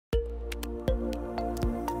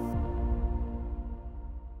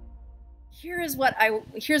here's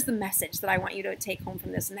the message that I want you to take home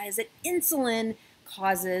from this, and that is that insulin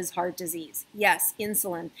causes heart disease. Yes,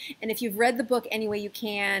 insulin. And if you've read the book any way you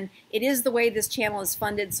can, it is the way this channel is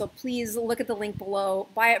funded, so please look at the link below,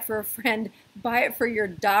 buy it for a friend, buy it for your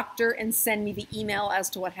doctor, and send me the email as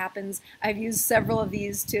to what happens. I've used several of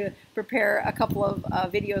these to prepare a couple of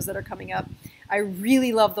videos that are coming up. I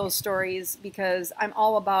really love those stories because I'm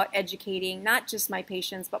all about educating not just my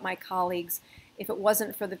patients but my colleagues. If it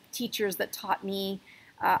wasn't for the teachers that taught me,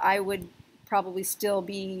 I would probably still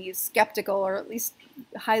be skeptical or at least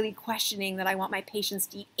highly questioning that I want my patients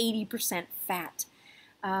to eat 80% fat.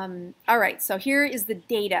 All right, so here is the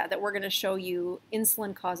data that we're going to show you.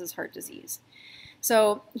 Insulin causes heart disease.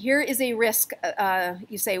 So here is a risk.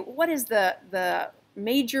 You say, what is the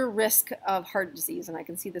major risk of heart disease? And I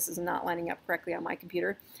can see this is not lining up correctly on my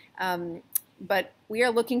computer. But we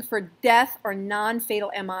are looking for death or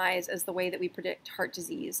non-fatal MIs as the way that we predict heart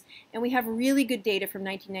disease. And we have really good data from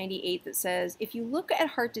 1998 that says if you look at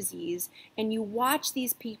heart disease and you watch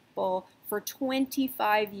these people for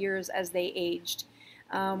 25 years as they aged,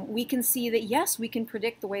 we can see that yes, we can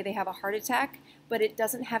predict the way they have a heart attack, but it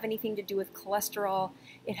doesn't have anything to do with cholesterol.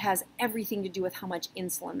 It has everything to do with how much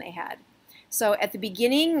insulin they had. So at the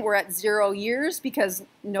beginning, we're at 0 years because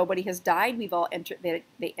nobody has died. We've all entered. They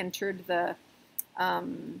entered the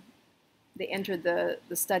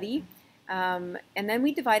study, and then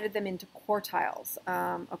we divided them into quartiles,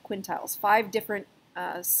 or quintiles, 5 different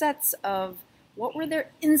sets of what were their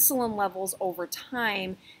insulin levels over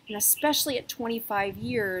time, and especially at 25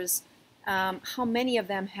 years, how many of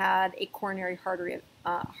them had a coronary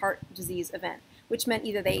heart disease event, which meant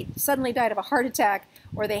either they suddenly died of a heart attack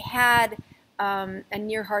or they had a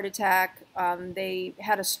near heart attack, they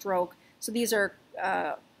had a stroke. So these are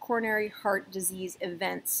coronary heart disease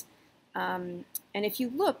events. And if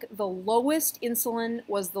you look, the lowest insulin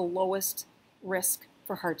was the lowest risk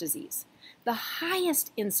for heart disease. The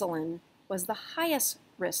highest insulin was the highest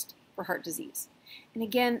risk for heart disease. And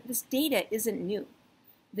again, this data isn't new.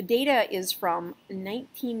 The data is from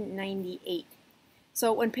 1998.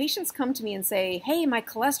 So when patients come to me and say, hey, my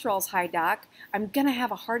cholesterol's high, doc, I'm going to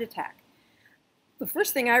have a heart attack, the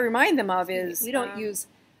first thing I remind them of is we don't use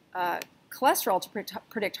cholesterol to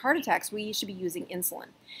predict heart attacks. We should be using insulin.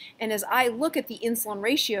 And as I look at the insulin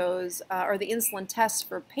ratios or the insulin tests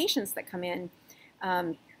for patients that come in,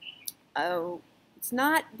 it's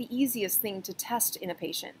not the easiest thing to test in a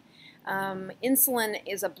patient. Insulin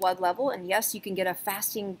is a blood level, and yes, you can get a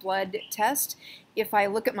fasting blood test. If I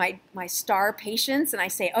look at my star patients and I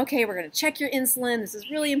say, okay, we're going to check your insulin, this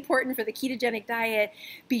is really important for the ketogenic diet,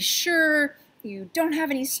 be sure you don't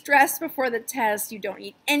have any stress before the test. You don't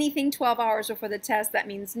eat anything 12 hours before the test. That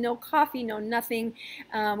means no coffee, no nothing.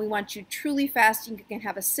 We want you truly fasting. You can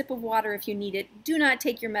have a sip of water if you need it. Do not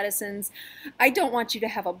take your medicines. I don't want you to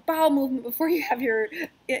have a bowel movement before you have your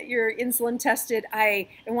insulin tested. I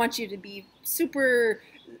want you to be super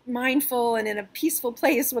mindful and in a peaceful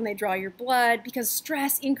place when they draw your blood, because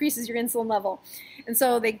stress increases your insulin level. And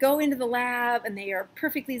so they go into the lab and they are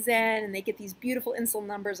perfectly zen and they get these beautiful insulin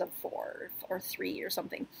numbers of 4 or 3 or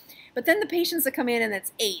something. But then the patients that come in and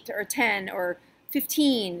it's 8 or 10 or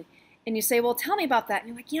 15, and you say, well, tell me about that. And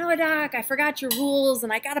you're like, you know what, doc, I forgot your rules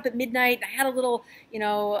and I got up at midnight and I had a little,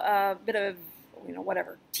 bit of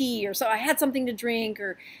whatever, tea, or so I had something to drink,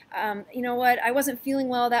 or you know what, I wasn't feeling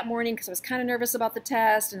well that morning because I was kind of nervous about the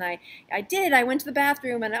test, and I went to the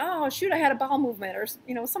bathroom and oh shoot, I had a bowel movement, or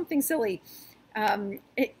something silly. In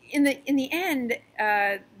the end,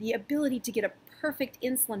 the ability to get a perfect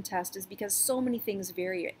insulin test is because so many things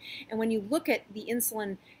vary it. And when you look at the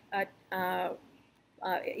insulin,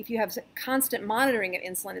 if you have constant monitoring of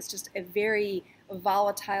insulin, it's just a very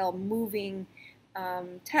volatile, moving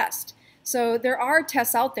test. So there are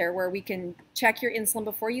tests out there where we can check your insulin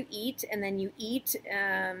before you eat, and then you eat,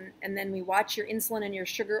 and then we watch your insulin and your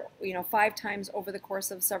sugar, 5 times over the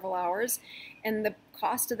course of several hours, and the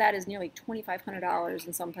cost of that is nearly $2,500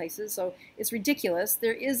 in some places. So it's ridiculous.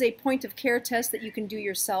 There is a point of care test that you can do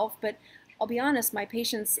yourself, but I'll be honest, my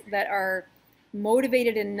patients that are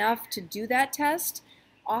motivated enough to do that test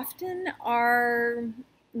often are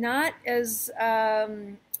not as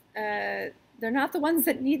they're not the ones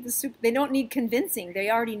that need the soup. They don't need convincing.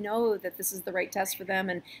 They already know that this is the right test for them,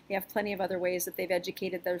 and they have plenty of other ways that they've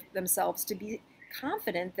educated themselves to be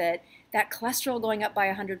confident that that cholesterol going up by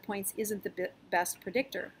 100 points isn't the best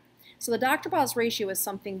predictor. So the Dr. Boz ratio is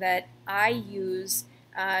something that I use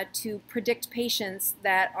to predict patients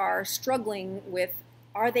that are struggling with,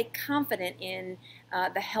 are they confident in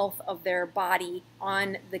the health of their body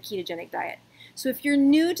on the ketogenic diet. So if you're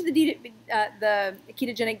new to the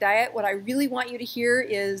ketogenic diet, what I really want you to hear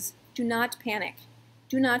is, do not panic.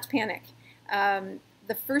 Do not panic.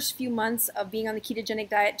 The first few months of being on the ketogenic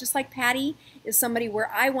diet, just like Patty, is somebody where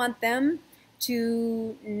I want them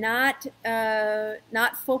to not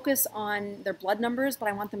focus on their blood numbers, but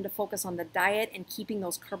I want them to focus on the diet and keeping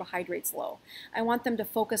those carbohydrates low. I want them to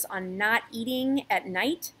focus on not eating at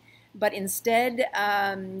night, but instead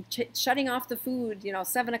shutting off the food,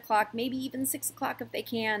 7 o'clock, maybe even 6 o'clock if they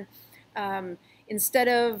can, instead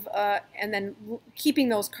of, and then keeping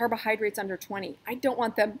those carbohydrates under 20. I don't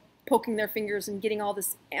want them poking their fingers and getting all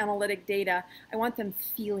this analytic data. I want them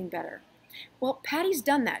feeling better. Well, Patty's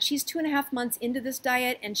done that. She's 2.5 months into this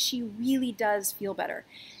diet, and she really does feel better.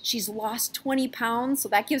 She's lost 20 pounds, so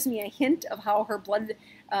that gives me a hint of how her blood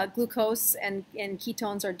glucose and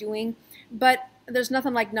ketones are doing. But there's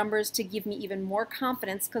nothing like numbers to give me even more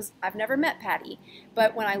confidence, because I've never met Patty.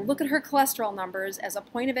 But when I look at her cholesterol numbers as a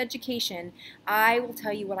point of education, I will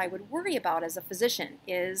tell you what I would worry about as a physician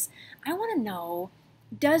is I want to know,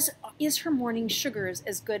 is her morning sugars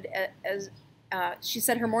as good as she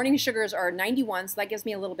said her morning sugars are 91, so that gives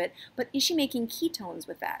me a little bit, but is she making ketones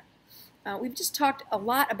with that? We've just talked a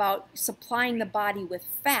lot about supplying the body with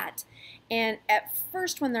fat, and at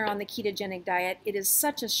first when they're on the ketogenic diet, it is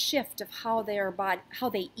such a shift of how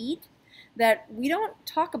they eat that we don't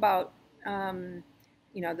talk about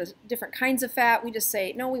the different kinds of fat. We just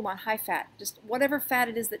say, no, we want high fat, just whatever fat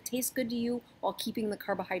it is that tastes good to you while keeping the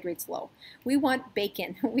carbohydrates low. We want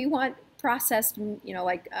bacon, we want processed,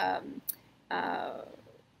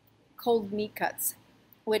 cold meat cuts,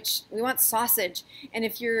 which we want sausage. And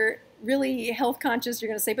if you're really health conscious, you're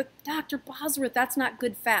going to say, but Dr. Bosworth, that's not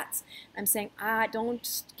good fats. I'm saying, don't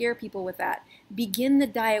scare people with that. Begin the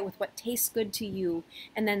diet with what tastes good to you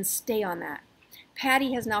and then stay on that.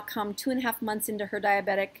 Patty has now come 2.5 months into her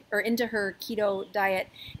into her keto diet,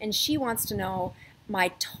 and she wants to know, my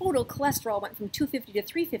total cholesterol went from 250 to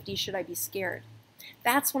 350, should I be scared?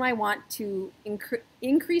 That's when I want to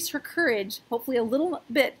increase her courage, hopefully a little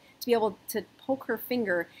bit, to be able to poke her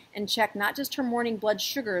finger and check not just her morning blood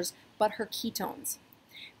sugars, but her ketones.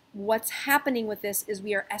 What's happening with this is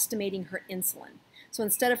we are estimating her insulin. So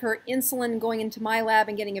instead of her insulin going into my lab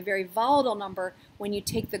and getting a very volatile number, when you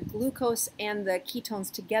take the glucose and the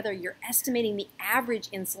ketones together, you're estimating the average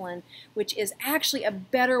insulin, which is actually a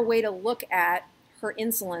better way to look at her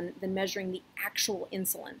insulin than measuring the actual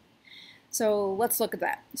insulin. So let's look at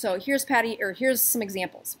that. So here's Patty, or here's some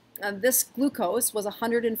examples. This glucose was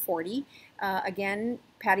 140. Again,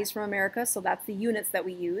 Patty's from America, so that's the units that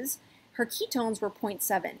we use. Her ketones were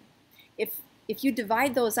 0.7. If you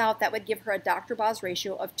divide those out, that would give her a Dr. Boz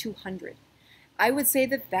ratio of 200. I would say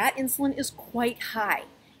that that insulin is quite high.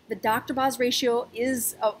 The Dr. Boz ratio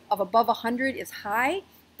is of above 100 is high.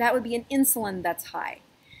 That would be an insulin that's high.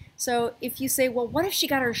 So if you say, well, what if she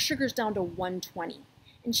got her sugars down to 120?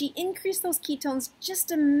 And she increased those ketones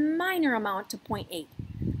just a minor amount to 0.8.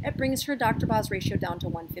 That brings her Dr. Boz ratio down to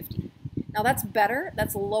 150. Now that's better,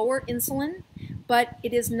 that's lower insulin, but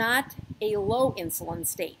it is not a low insulin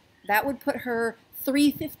state. That would put her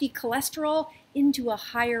 350 cholesterol into a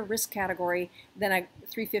higher risk category than a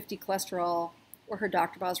 350 cholesterol where her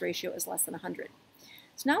Dr. Boz ratio is less than 100.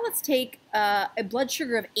 So now let's take a blood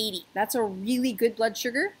sugar of 80. That's a really good blood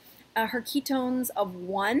sugar. Her ketones of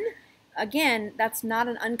 1. Again, that's not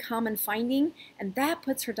an uncommon finding, and that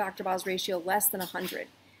puts her Dr. Boz ratio less than 100.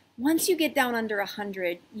 Once you get down under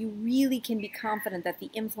 100, you really can be confident that the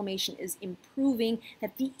inflammation is improving,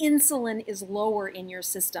 that the insulin is lower in your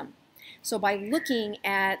system. So by looking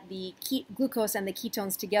at the glucose and the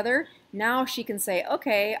ketones together, now she can say,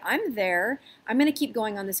 okay, I'm there. I'm going to keep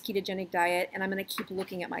going on this ketogenic diet, and I'm going to keep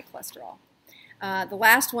looking at my cholesterol. The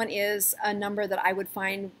last one is a number that I would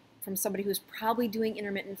find from somebody who's probably doing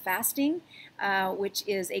intermittent fasting, which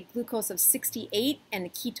is a glucose of 68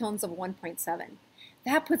 and ketones of 1.7.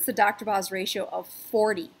 That puts the Dr. Boz ratio of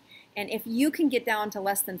 40. And if you can get down to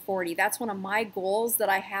less than 40, that's one of my goals that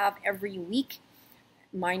I have every week.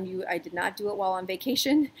 Mind you, I did not do it while on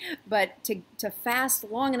vacation, but to fast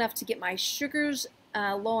long enough to get my sugars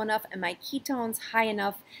low enough and my ketones high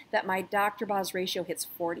enough that my Dr. Boz ratio hits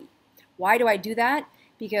 40. Why do I do that?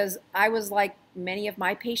 Because I was like many of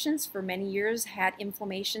my patients for many years, had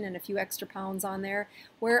inflammation and a few extra pounds on there,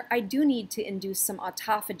 where I do need to induce some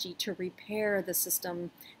autophagy to repair the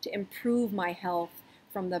system, to improve my health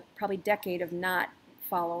from the probably decade of not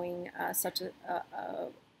following such a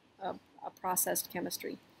processed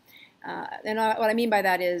chemistry. And what I mean by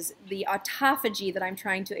that is the autophagy that I'm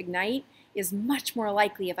trying to ignite is much more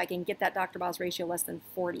likely if I can get that Dr. Boz ratio less than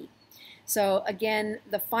 40. So again,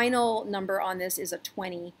 the final number on this is a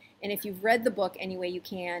 20. And if you've read the book Any Way You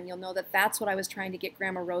Can, you'll know that that's what I was trying to get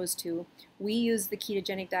Grandma Rose to. We use the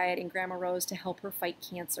ketogenic diet in Grandma Rose to help her fight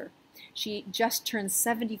cancer. She just turned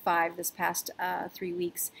 75 this past 3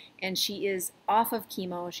 weeks, and she is off of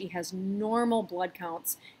chemo. She has normal blood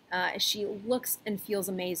counts. She looks and feels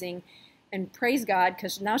amazing. And praise God,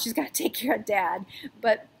 because now she's got to take care of Dad.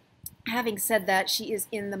 But having said that, she is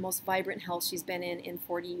in the most vibrant health she's been in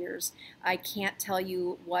 40 years. I can't tell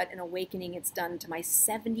you what an awakening it's done to my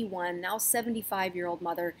 71, now 75-year-old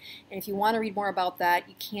mother. And if you want to read more about that,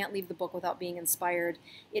 you can't leave the book without being inspired.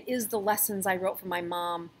 It is the lessons I wrote for my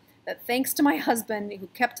mom that, thanks to my husband, who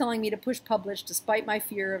kept telling me to push publish despite my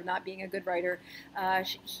fear of not being a good writer,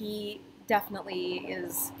 he definitely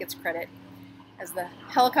gets credit. As the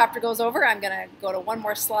helicopter goes over, I'm going to go to one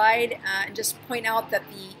more slide and just point out that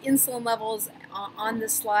the insulin levels on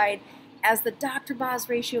this slide, as the Dr. Boz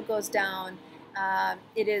ratio goes down,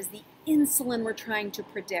 it is the insulin we're trying to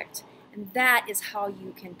predict. And that is how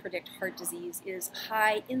you can predict heart disease, is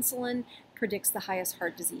high insulin predicts the highest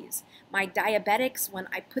heart disease. My diabetics, when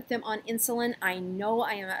I put them on insulin, I know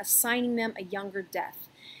I am assigning them a younger death.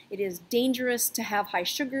 It is dangerous to have high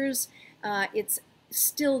sugars. It's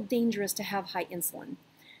still dangerous to have high insulin.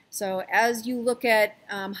 So as you look at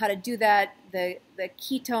how to do that, the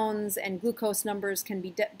ketones and glucose numbers can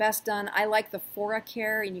be best done. I like the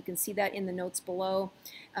ForaCare, and you can see that in the notes below.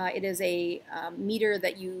 It is a meter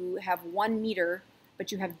that you have 1 meter,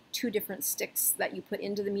 but you have 2 different sticks that you put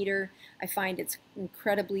into the meter. I find it's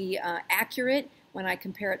incredibly accurate when I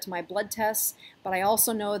compare it to my blood tests, but I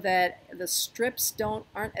also know that the strips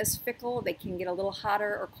aren't as fickle. They can get a little hotter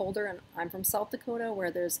or colder, and I'm from South Dakota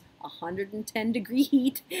where there's 110-degree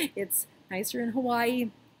heat. It's nicer in Hawaii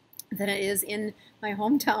than it is in my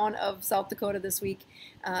hometown of South Dakota this week.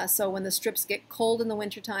 So when the strips get cold in the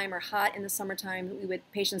wintertime or hot in the summertime,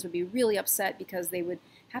 patients would be really upset because they would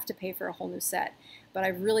have to pay for a whole new set. But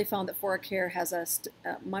I've really found that ForaCare has a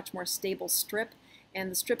much more stable strip, and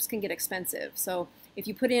the strips can get expensive. So if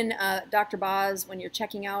you put in Dr. Boz when you're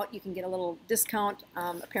checking out, you can get a little discount.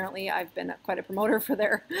 Apparently, I've been quite a promoter for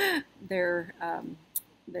their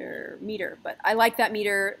meter, but I like that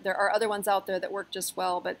meter. There are other ones out there that work just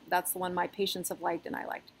well, but that's the one my patients have liked and I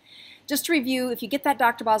liked. Just to review, if you get that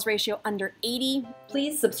Dr. Boz ratio under 80,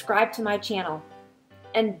 please subscribe to my channel.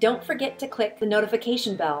 And don't forget to click the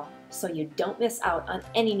notification bell so you don't miss out on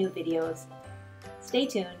any new videos. Stay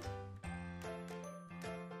tuned.